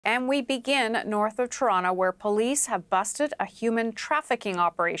And we begin north of Toronto, where police have busted a human trafficking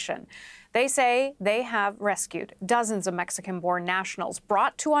operation. They say they have rescued dozens of Mexican-born nationals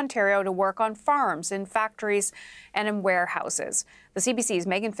brought to Ontario to work on farms, in factories, and in warehouses. The CBC's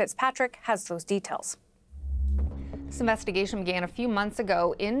Megan Fitzpatrick has those details. This investigation began a few months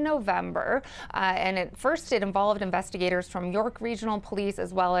ago in November, and at first it involved investigators from York Regional Police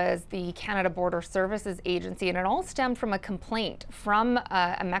as well as the Canada Border Services Agency, and it all stemmed from a complaint from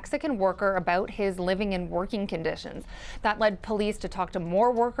a Mexican worker about his living and working conditions. That led police to talk to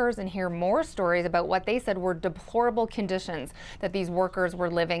more workers and hear more stories about what they said were deplorable conditions that these workers were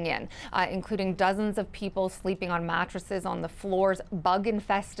living in, including dozens of people sleeping on mattresses on the floors,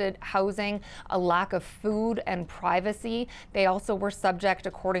 bug-infested housing, a lack of food and privacy. They also were subject,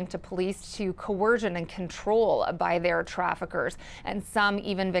 according to police, to coercion and control by their traffickers, and some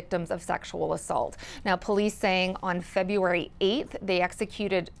even victims of sexual assault. Now, police saying on February 8th, they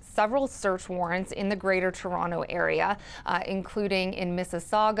executed several search warrants in the Greater Toronto area, including in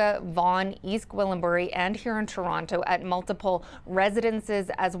Mississauga, Vaughan, East Gwillimbury, and here in Toronto at multiple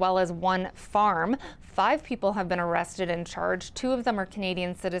residences as well as one farm. 5 people have been arrested and charged. 2 of them are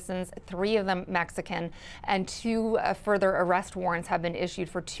Canadian citizens, 3 of them Mexican, and 2 further arrest warrants have been issued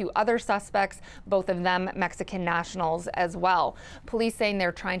for 2 other suspects, both of them Mexican nationals as well. Police saying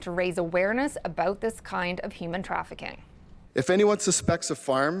they're trying to raise awareness about this kind of human trafficking. If anyone suspects a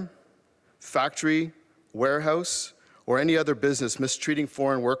farm, factory, warehouse, or any other business mistreating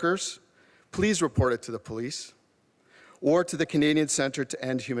foreign workers, please report it to the police or to the Canadian Centre to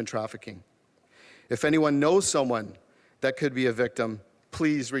End Human Trafficking. If anyone knows someone that could be a victim,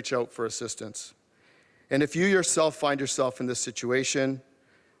 please reach out for assistance. And if you yourself find yourself in this situation,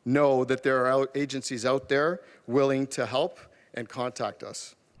 know that there are agencies out there willing to help, and contact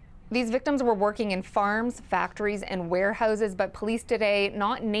us. These victims were working in farms, factories, and warehouses, but police today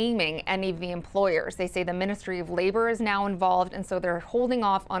not naming any of the employers. They say the Ministry of Labour is now involved, and so they're holding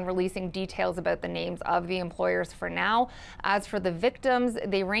off on releasing details about the names of the employers for now. As for the victims,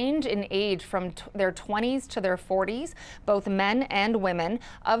 they range in age from their 20s to their 40s, both men and women.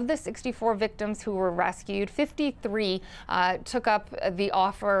 Of the 64 victims who were rescued, 53 took up the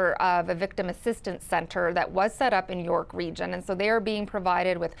offer of a victim assistance center that was set up in York Region, and so they are being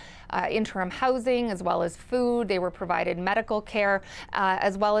provided with interim housing as well as food. They were provided medical care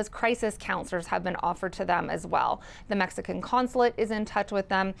as well as crisis counselors have been offered to them as well. The Mexican consulate is in touch with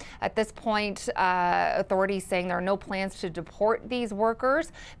them. At this point, authorities saying there are no plans to deport these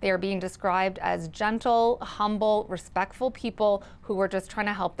workers. They are being described as gentle, humble, respectful people who were just trying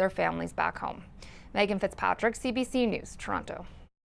to help their families back home. Megan Fitzpatrick, CBC News, Toronto.